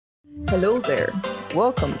Hello there.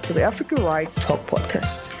 Welcome to the Africa Rights Talk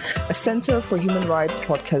podcast, a Center for Human Rights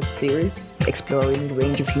podcast series exploring a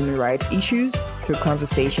range of human rights issues through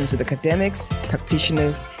conversations with academics,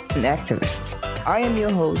 practitioners, and activists. I am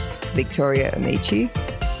your host, Victoria Amechi.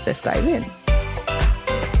 Let's dive in.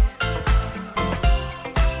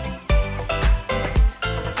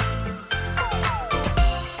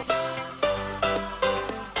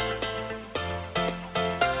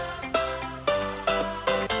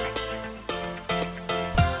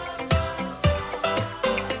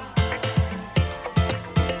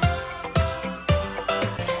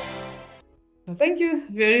 Thank you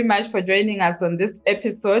very much for joining us on this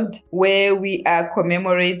episode where we are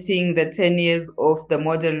commemorating the 10 years of the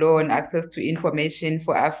Model Law on Access to Information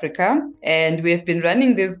for Africa. And we have been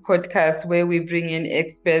running this podcast where we bring in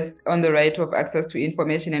experts on the right of access to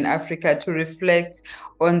information in Africa to reflect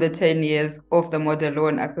on the 10 years of the Model Law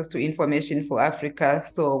on Access to Information for Africa.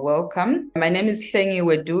 So welcome. My name is Hlengi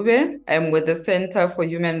Wedube. I'm with the Center for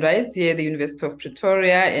Human Rights here at the University of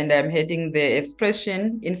Pretoria, and I'm heading the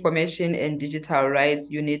Expression, Information and Digital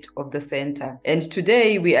Rights Unit of the Center. And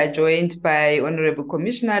today we are joined by Honorable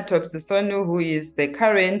Commissioner Topsy Sonu, who is the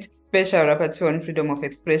current Special Rapporteur on Freedom of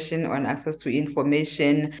Expression on Access to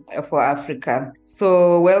Information for Africa.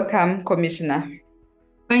 So welcome, Commissioner.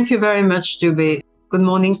 Thank you very much, Dube. Good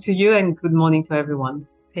morning to you and good morning to everyone.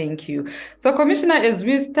 Thank you. So, Commissioner, as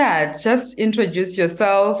we start, just introduce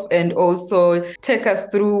yourself and also take us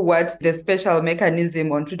through what the special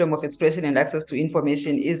mechanism on freedom of expression and access to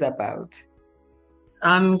information is about.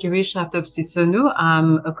 I'm Girisha Topsy Sonu.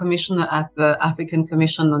 I'm a commissioner at the African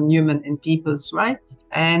Commission on Human and People's Rights,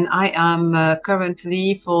 and I am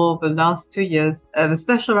currently, for the last 2 years, the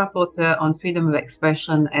Special Rapporteur on Freedom of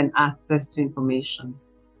Expression and Access to Information.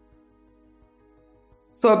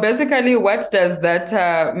 So basically, what does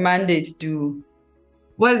that mandate do?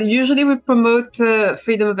 Well, usually we promote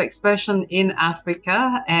freedom of expression in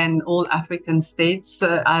Africa and all African states,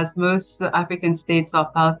 as most African states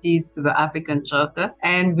are parties to the African Charter.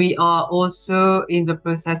 And we are also in the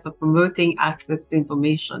process of promoting access to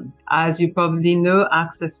information. As you probably know,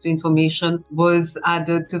 access to information was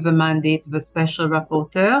added to the mandate of the Special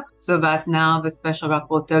Rapporteur, so that now the Special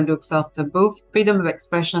Rapporteur looks after both freedom of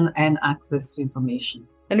expression and access to information.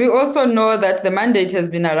 And we also know that the mandate has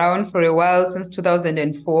been around for a while, since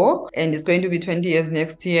 2004, and it's going to be 20 years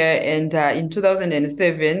next year. And in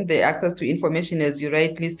 2007, the access to information, as you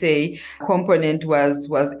rightly say, component was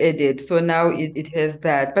added. So now it has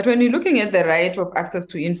that. But when you're looking at the right of access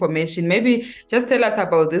to information, maybe just tell us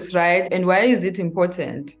about this right and why is it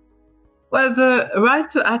important? Well, the right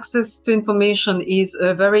to access to information is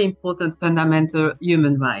a very important fundamental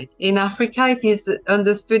human right. In Africa, it is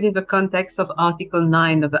understood in the context of Article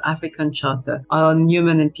 9 of the African Charter on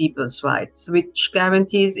Human and People's Rights, which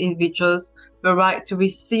guarantees individuals the right to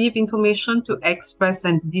receive information, to express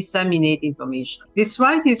and disseminate information. This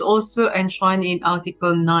right is also enshrined in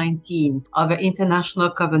Article 19 of the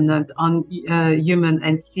International Covenant on Human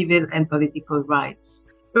and Civil and Political Rights.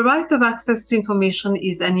 The right of access to information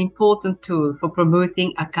is an important tool for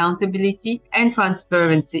promoting accountability and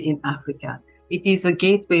transparency in Africa. It is a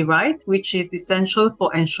gateway right, which is essential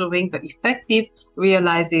for ensuring the effective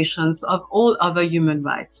realizations of all other human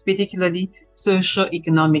rights, particularly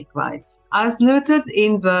socio-economic rights. As noted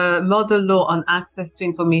in the Model Law on Access to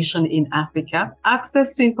Information in Africa,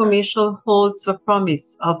 access to information holds the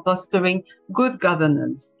promise of fostering good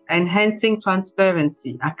governance, enhancing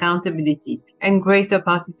transparency, accountability, and greater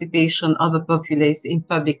participation of the populace in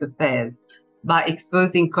public affairs by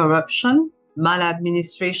exposing corruption,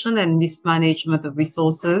 maladministration and mismanagement of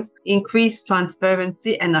resources. Increased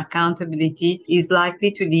transparency and accountability is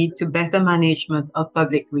likely to lead to better management of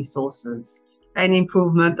public resources and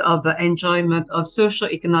improvement of the enjoyment of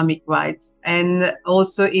socio-economic rights. And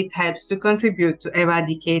also it helps to contribute to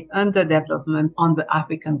eradicate underdevelopment on the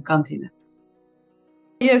African continent.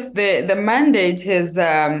 Yes, the mandate has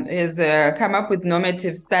come up with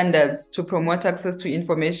normative standards to promote access to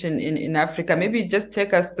information in Africa. Maybe just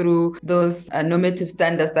take us through those normative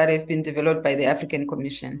standards that have been developed by the African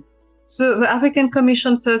Commission. So the African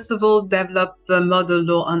Commission, first of all, developed the Model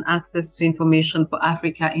Law on Access to Information for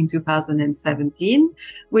Africa in 2017,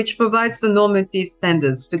 which provides the normative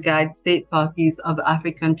standards to guide state parties of the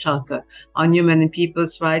African Charter on Human and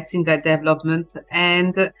People's Rights in their development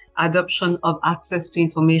and adoption of access to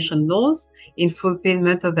information laws in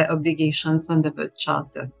fulfillment of their obligations under the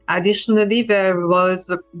Charter. Additionally, there was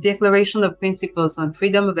the Declaration of Principles on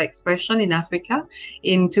Freedom of Expression in Africa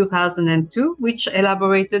in 2002, which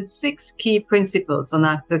elaborated 6 key principles on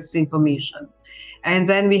access to information. And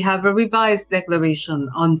then we have a revised declaration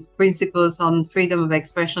on principles on freedom of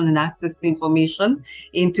expression and access to information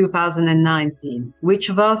in 2019, which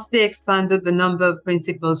vastly expanded the number of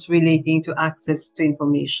principles relating to access to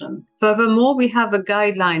information. Furthermore, we have a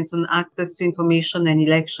guidelines on access to information and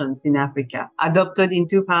elections in Africa, adopted in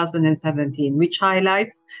 2017, which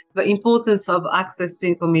highlights the importance of access to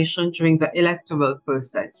information during the electoral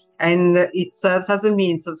process. And it serves as a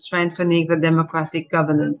means of strengthening the democratic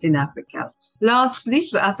governance in Africa. Lastly,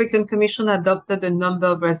 the African Commission adopted a number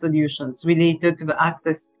of resolutions related to the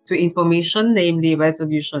access to information, namely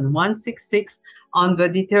Resolution 166 on the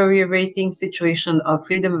deteriorating situation of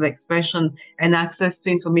freedom of expression and access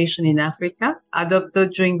to information in Africa,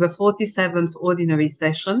 adopted during the 47th Ordinary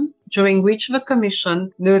Session, during which the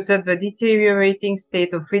Commission noted the deteriorating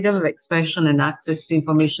state of freedom of expression and access to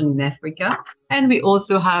information in Africa. And we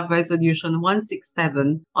also have Resolution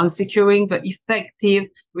 167 on securing the effective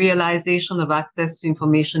realization of access to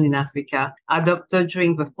information in Africa, adopted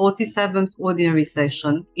during the 47th Ordinary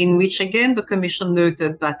Session, in which again the Commission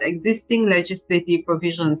noted that existing legislative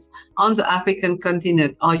provisions on the African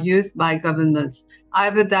continent are used by governments,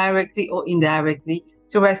 either directly or indirectly,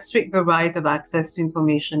 to restrict the right of access to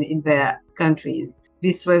information in their countries.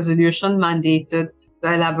 This resolution mandated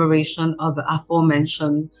the elaboration of the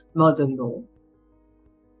aforementioned model law.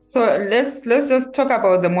 So let's just talk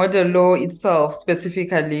about the model law itself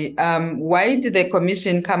specifically. Why did the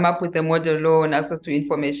Commission come up with the model law on access to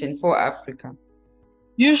information for Africa?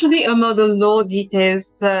 Usually, a model law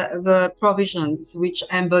details the provisions which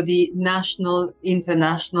embody national,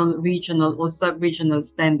 international, regional, or sub-regional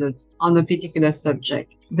standards on a particular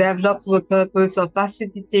subject, developed for the purpose of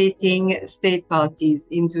facilitating state parties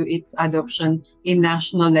into its adoption in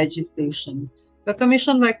national legislation. The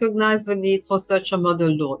Commission recognized the need for such a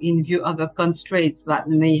model law in view of the constraints that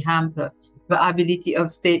may hamper the ability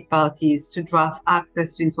of state parties to draft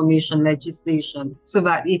access to information legislation so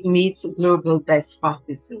that it meets global best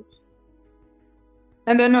practices.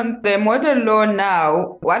 And then on the model law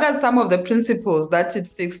now, what are some of the principles that it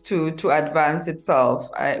seeks to advance itself?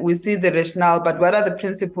 We see the rationale, but what are the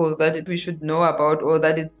principles that we should know about or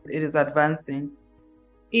that it is advancing?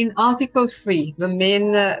 In Article 3, the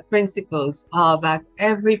main principles are that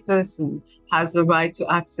every person has the right to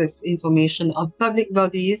access information of public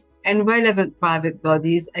bodies and relevant private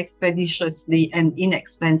bodies expeditiously and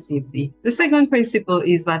inexpensively. The second principle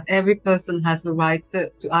is that every person has the right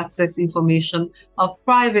to access information of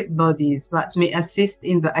private bodies that may assist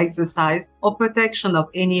in the exercise or protection of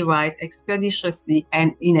any right expeditiously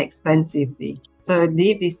and inexpensively.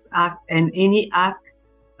 Thirdly, this act and any act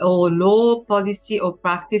or law, policy, or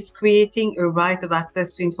practice creating a right of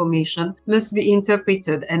access to information must be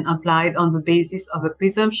interpreted and applied on the basis of a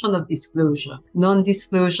presumption of disclosure.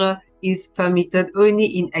 Non-disclosure is permitted only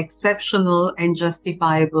in exceptional and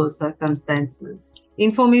justifiable circumstances.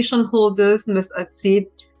 Information holders must accede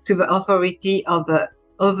to the authority of the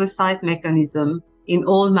oversight mechanism in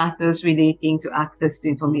all matters relating to access to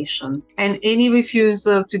information, and any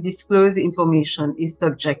refusal to disclose information is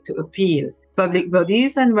subject to appeal. Public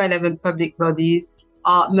bodies and relevant public bodies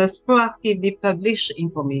must proactively publish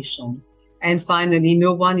information. And finally,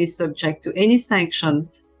 no one is subject to any sanction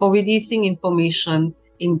for releasing information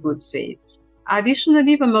in good faith.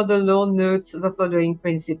 Additionally, the model law notes the following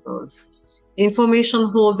principles. Information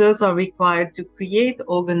holders are required to create,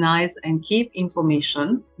 organize, and keep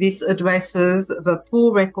information. This addresses the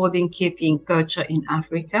poor recording keeping culture in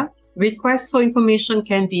Africa. Requests for information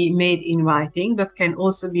can be made in writing, but can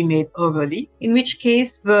also be made orally, in which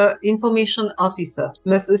case the information officer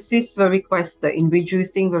must assist the requester in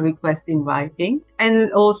reducing the request in writing.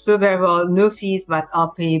 And also there are no fees that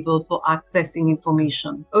are payable for accessing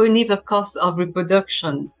information, only the cost of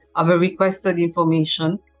reproduction of a requested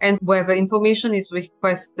information, and where the information is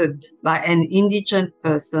requested by an indigent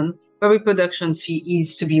person, the reproduction fee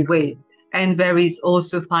is to be waived. And there is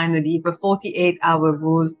also finally the 48-hour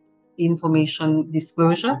rule information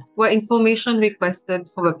disclosure, where information requested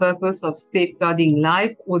for the purpose of safeguarding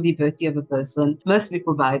life or liberty of a person must be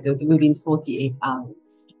provided within 48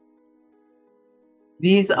 hours.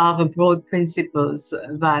 These are the broad principles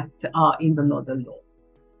that are in the model law.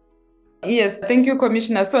 Yes, thank you,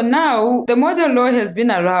 Commissioner. So now the model law has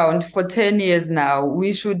been around for 10 years now.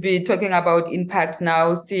 We should be talking about impact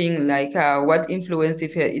now, seeing what influence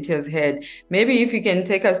it has had. Maybe if you can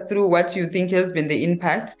take us through what you think has been the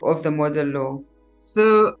impact of the model law.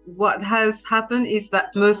 So what has happened is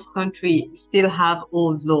that most countries still have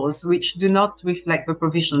old laws which do not reflect the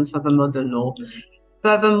provisions of the model law.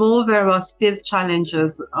 Furthermore, there are still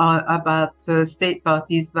challenges about state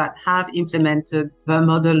parties that have implemented the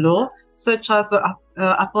model law, such as the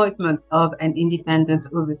appointment of an independent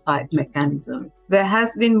oversight mechanism. There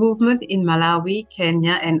has been movement in Malawi,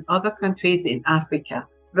 Kenya, and other countries in Africa.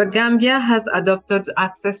 The Gambia has adopted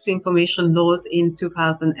access to information laws in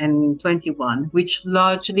 2021, which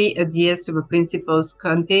largely adheres to the principles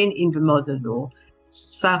contained in the model law.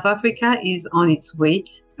 South Africa is on its way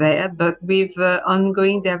there, but with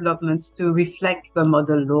ongoing developments to reflect the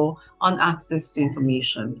model law on access to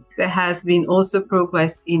information. There has been also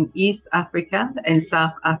progress in East Africa and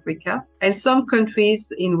South Africa, and some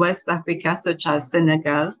countries in West Africa, such as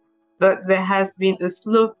Senegal, but there has been a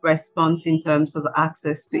slow response in terms of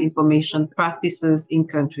access to information practices in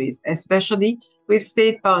countries, especially with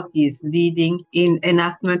state parties leading in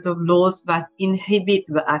enactment of laws that inhibit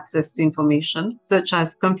the access to information, such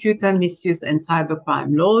as computer misuse and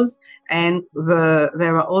cybercrime laws. And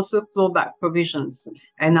there are also clawback provisions.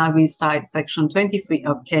 And I will cite Section 23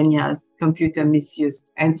 of Kenya's Computer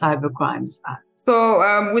Misuse and Cybercrimes Act.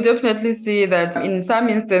 So we definitely see that in some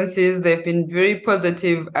instances, there have been very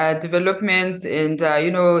positive developments. And,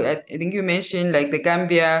 I think you mentioned like the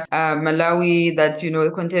Gambia, Malawi, that,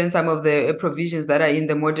 contain some of the provisions that are in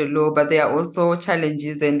the model law, but there are also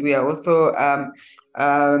challenges. And we are also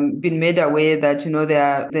been made aware that,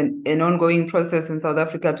 there's an ongoing process in South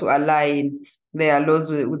Africa to align their laws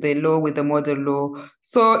with the model law.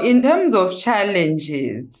 So in terms of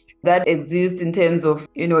challenges that exist in terms of,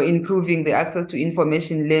 improving the access to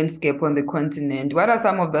information landscape on the continent, what are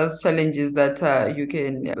some of those challenges that you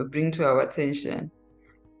can bring to our attention?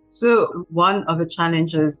 So one of the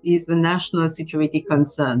challenges is the national security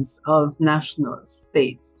concerns of national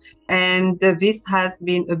states. And this has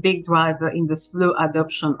been a big driver in the slow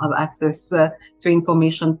adoption of access to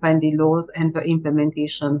information-friendly laws and the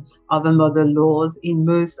implementation of the model laws in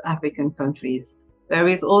most African countries. There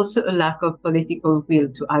is also a lack of political will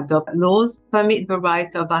to adopt laws, permit the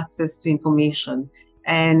right of access to information,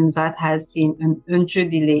 and that has seen an undue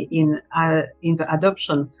delay in the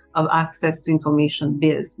adoption of access to information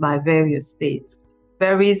bills by various states.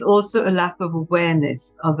 There is also a lack of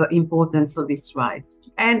awareness of the importance of these rights.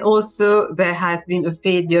 And also there has been a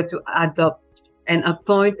failure to adopt and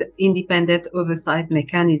appoint independent oversight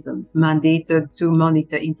mechanisms mandated to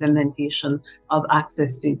monitor implementation of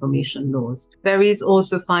access to information laws. There is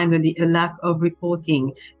also finally a lack of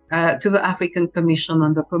reporting to the African Commission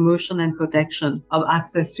on the promotion and protection of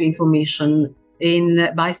access to information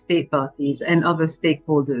by state parties and other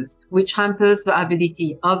stakeholders, which hampers the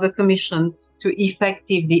ability of the Commission to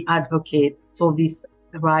effectively advocate for this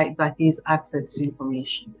right that is access to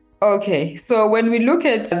information. Okay, so when we look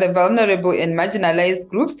at the vulnerable and marginalized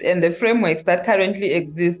groups and the frameworks that currently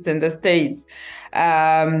exist in the states,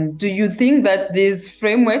 do you think that these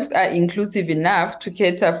frameworks are inclusive enough to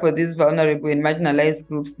cater for these vulnerable and marginalized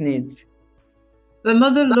groups' needs? The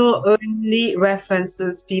model law only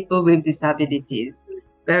references people with disabilities.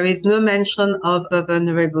 There is no mention of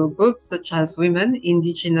vulnerable groups such as women,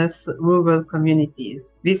 indigenous, rural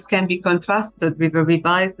communities. This can be contrasted with a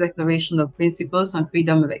revised Declaration of Principles on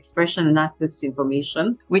Freedom of Expression and Access to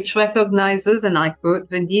Information, which recognizes, and I quote,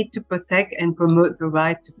 the need to protect and promote the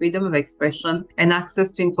right to freedom of expression and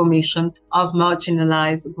access to information of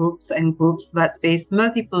marginalized groups and groups that face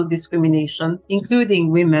multiple discrimination,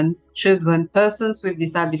 including women, children, persons with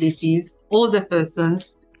disabilities, older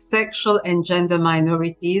persons, sexual and gender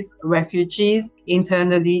minorities, refugees,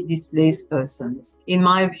 internally displaced persons. In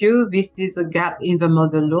my view, this is a gap in the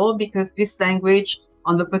model law because this language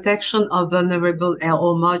on the protection of vulnerable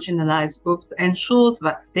or marginalized groups ensures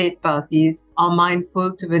that state parties are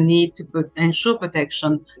mindful to the need to ensure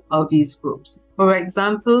protection of these groups. For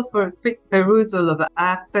example, for a quick perusal of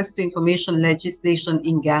access to information legislation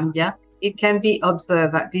in Gambia, it can be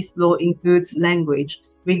observed that this law includes language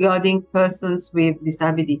regarding persons with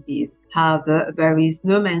disabilities. However, there is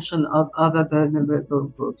no mention of other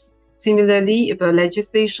vulnerable groups. Similarly, the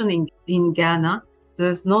legislation in Ghana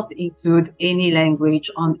does not include any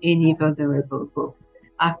language on any vulnerable group.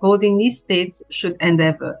 Accordingly, states should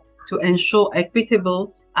endeavor to ensure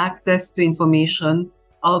equitable access to information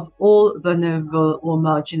of all vulnerable or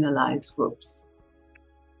marginalized groups.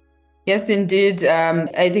 Yes, indeed.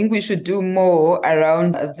 I think we should do more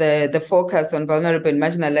around the focus on vulnerable and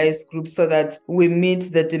marginalized groups so that we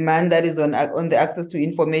meet the demand that is on the access to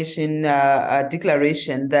information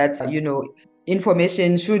declaration that,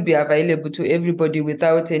 information should be available to everybody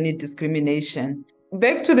without any discrimination.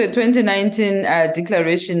 Back to the 2019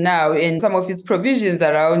 declaration now and some of its provisions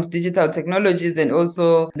around digital technologies and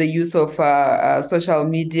also the use of social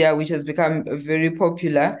media, which has become very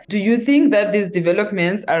popular. Do you think that these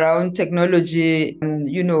developments around technology,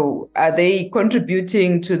 are they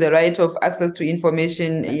contributing to the right of access to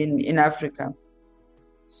information in Africa?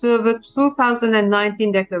 So the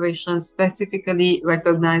 2019 declaration specifically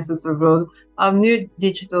recognizes the role of new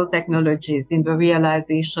digital technologies in the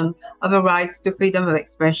realization of the rights to freedom of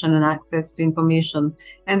expression and access to information,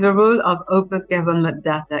 and the role of open government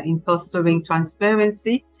data in fostering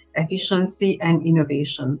transparency, efficiency, and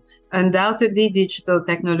innovation. Undoubtedly, digital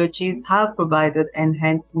technologies have provided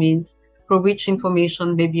enhanced means for which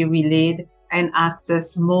information may be relayed and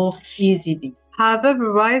accessed more easily. However, the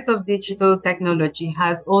rise of digital technology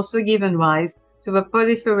has also given rise to the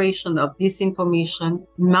proliferation of disinformation,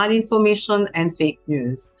 malinformation, and fake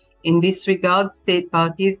news. In this regard, state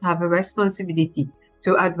parties have a responsibility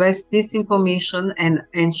to address disinformation and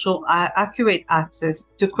ensure accurate access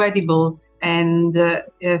to credible and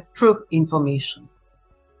true information.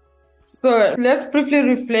 So let's briefly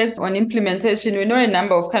reflect on implementation. We know a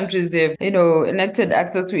number of countries have, enacted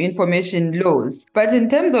access to information laws. But in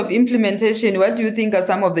terms of implementation, what do you think are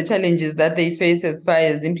some of the challenges that they face as far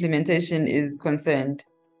as implementation is concerned?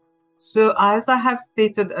 So, as I have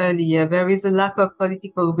stated earlier, there is a lack of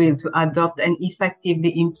political will to adopt and effectively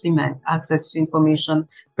implement access to information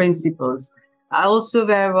principles. Also,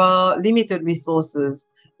 there are limited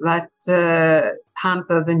resources that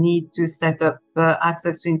hamper the need to set up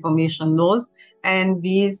access to information laws, and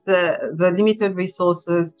the limited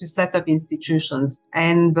resources to set up institutions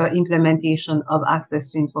and the implementation of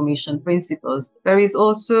access to information principles. There is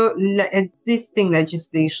also existing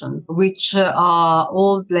legislation, which are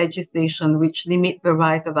old legislation which limit the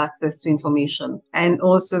right of access to information. And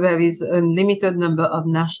also there is a limited number of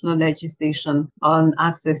national legislation on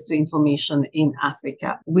access to information in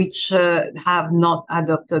Africa, which have not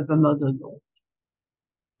adopted the model law.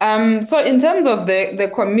 So in terms of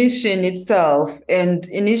the commission itself and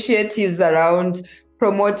initiatives around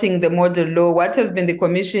promoting the model law, what has been the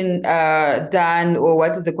commission done, or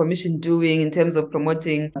what is the commission doing in terms of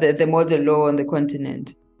promoting the model law on the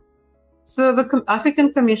continent? So the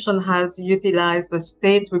African Commission has utilized the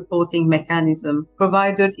state reporting mechanism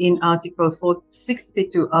provided in Article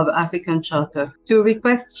 462 of the African Charter to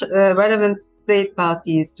request relevant state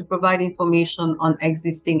parties to provide information on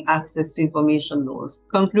existing access to information laws.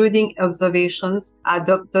 Concluding observations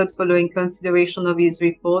adopted following consideration of these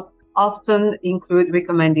reports often include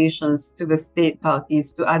recommendations to the state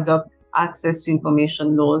parties to adopt access to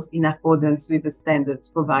information laws in accordance with the standards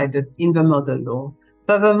provided in the model law.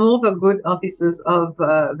 Furthermore, the good offices of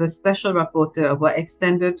the Special Rapporteur were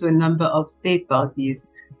extended to a number of state parties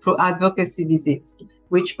through advocacy visits,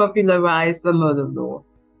 which popularized the model law.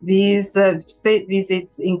 These state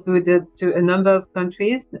visits included to a number of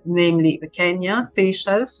countries, namely Kenya,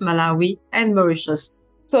 Seychelles, Malawi, and Mauritius.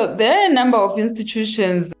 So there are a number of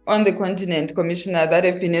institutions on the continent, Commissioner, that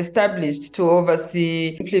have been established to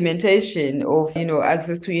oversee implementation of,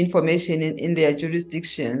 access to information in their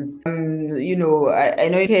jurisdictions. I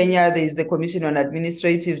know in Kenya, there is the Commission on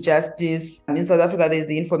Administrative Justice. In South Africa, there is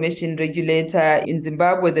the Information Regulator. In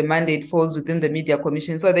Zimbabwe, the mandate falls within the Media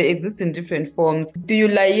Commission. So they exist in different forms. Do you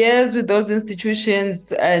liaise with those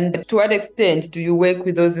institutions, and to what extent do you work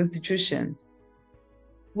with those institutions?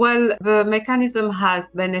 Well, the mechanism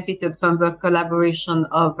has benefited from the collaboration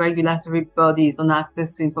of regulatory bodies on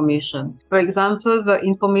access to information. For example, the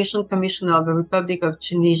Information Commissioner of the Republic of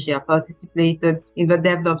Tunisia participated in the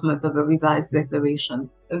development of a revised declaration.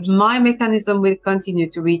 My mechanism will continue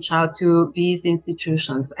to reach out to these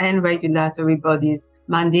institutions and regulatory bodies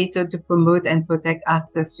mandated to promote and protect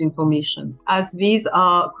access to information, as these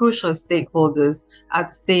are crucial stakeholders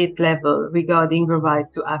at state level regarding the right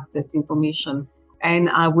to access information.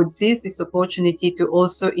 And I would seize this opportunity to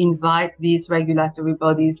also invite these regulatory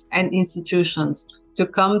bodies and institutions to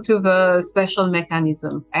come to the special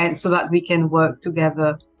mechanism, and so that we can work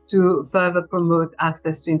together to further promote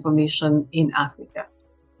access to information in Africa.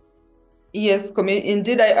 Yes,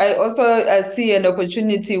 indeed. I also see an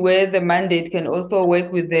opportunity where the mandate can also work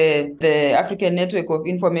with the African Network of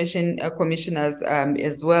Information Commissioners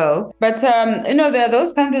as well. But, there are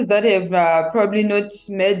those countries that have probably not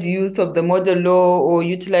made use of the model law or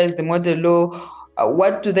utilized the model law.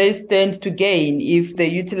 What do they stand to gain if they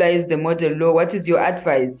utilize the model law? What is your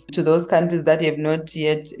advice to those countries that have not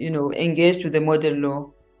yet, engaged with the model law?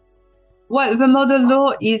 Well, the model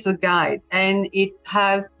law is a guide, and it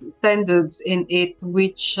has standards in it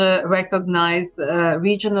which recognize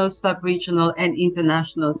regional, sub-regional, and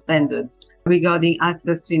international standards regarding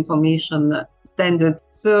access to information standards.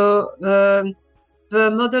 So the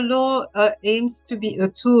model law aims to be a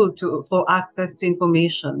tool for access to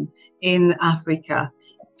information in Africa,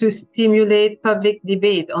 to stimulate public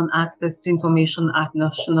debate on access to information at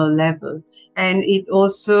national level. And it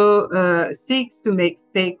also seeks to make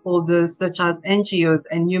stakeholders such as NGOs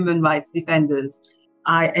and human rights defenders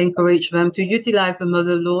I encourage them to utilize the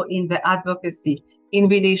model law in their advocacy in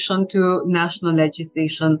relation to national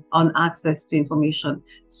legislation on access to information.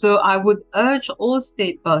 So I would urge all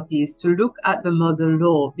state parties to look at the model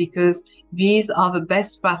law because these are the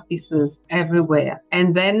best practices everywhere.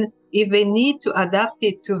 And then if they need to adapt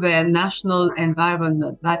it to their national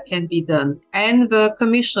environment, that can be done. And the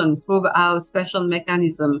Commission, through our special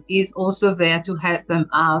mechanism, is also there to help them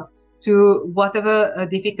out to whatever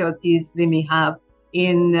difficulties they may have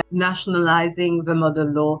in nationalizing the model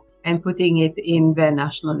law and putting it in their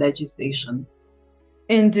national legislation.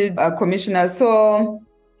 Indeed, Commissioner. So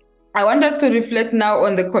I want us to reflect now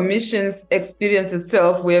on the Commission's experience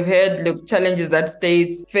itself. We have heard the challenges that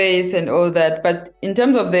states face and all that, but in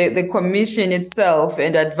terms of the Commission itself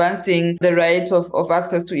and advancing the right of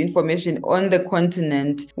access to information on the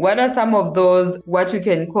continent, what are some of those, what you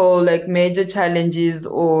can call like major challenges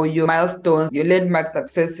or your milestones, your landmark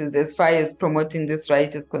successes as far as promoting this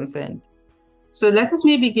right is concerned? So let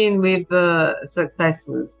me begin with the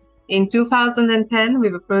successes. In 2010,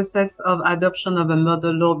 when the process of adoption of a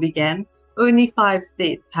model law began, only 5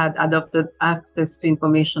 states had adopted access to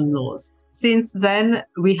information laws. Since then,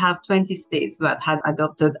 we have 20 states that had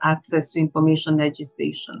adopted access to information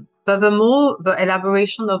legislation. Furthermore, the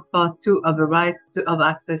elaboration of Part 2 of the right of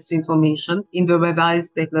access to information in the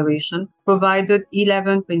revised declaration provided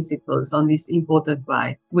 11 principles on this important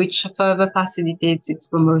right, which further facilitates its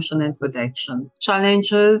promotion and protection.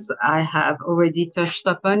 Challenges I have already touched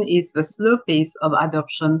upon is the slow pace of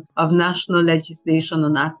adoption of national legislation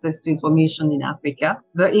on access to information in Africa,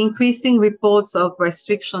 the increasing reports of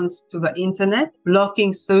restrictions to the internet,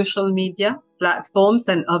 blocking social media, platforms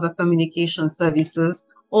and other communication services,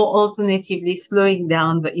 or alternatively slowing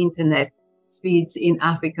down the internet speeds in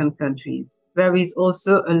African countries. There is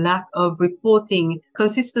also a lack of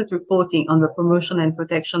consistent reporting on the promotion and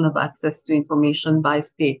protection of access to information by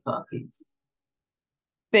state parties.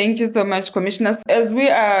 Thank you so much, Commissioners. As we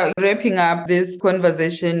are wrapping up this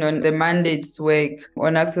conversation on the mandate's work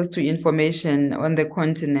on access to information on the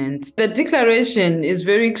continent, the declaration is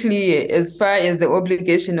very clear as far as the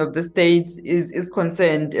obligation of the states is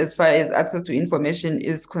concerned, as far as access to information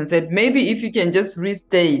is concerned. Maybe if you can just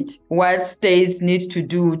restate what states need to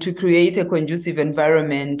do to create a conducive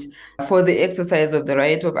environment for the exercise of the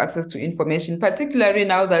right of access to information, particularly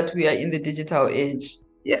now that we are in the digital age.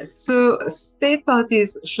 Yes, so state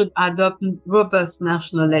parties should adopt robust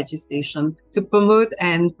national legislation to promote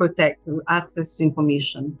and protect access to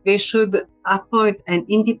information. They should appoint an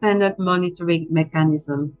independent monitoring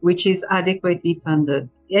mechanism, which is adequately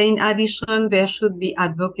funded. In addition, there should be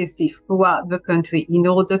advocacy throughout the country in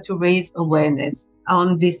order to raise awareness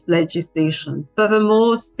on this legislation.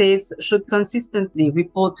 Furthermore, states should consistently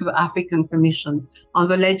report to the African Commission on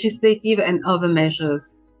the legislative and other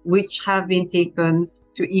measures which have been taken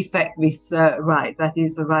to effect this right, that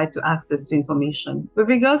is the right to access to information. With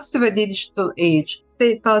regards to the digital age,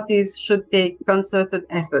 state parties should take concerted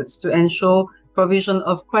efforts to ensure provision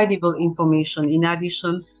of credible information in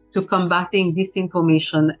addition to combating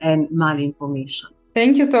disinformation and malinformation.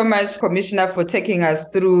 Thank you so much, Commissioner, for taking us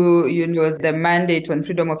through, the mandate on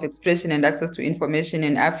freedom of expression and access to information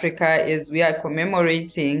in Africa as we are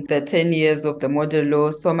commemorating the 10 years of the model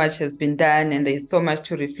law. So much has been done and there is so much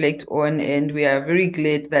to reflect on. And we are very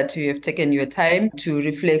glad that you have taken your time to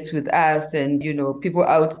reflect with us. And, people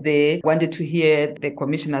out there wanted to hear the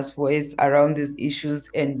Commissioner's voice around these issues.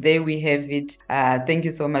 And there we have it. Thank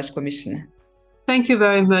you so much, Commissioner. Thank you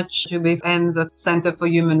very much, Judith, and the Center for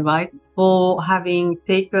Human Rights for having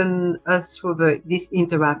taken us through this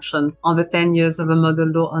interaction on the 10 years of the model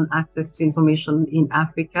law on access to information in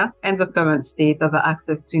Africa and the current state of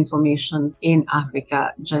access to information in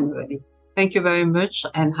Africa generally. Thank you very much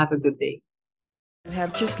and have a good day. You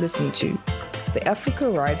have just listened to the Africa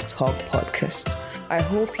Rights Talk podcast. I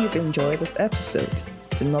hope you've enjoyed this episode.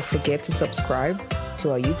 Do not forget to subscribe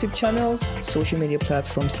to our YouTube channels, social media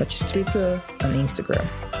platforms such as Twitter and Instagram.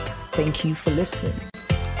 Thank you for listening.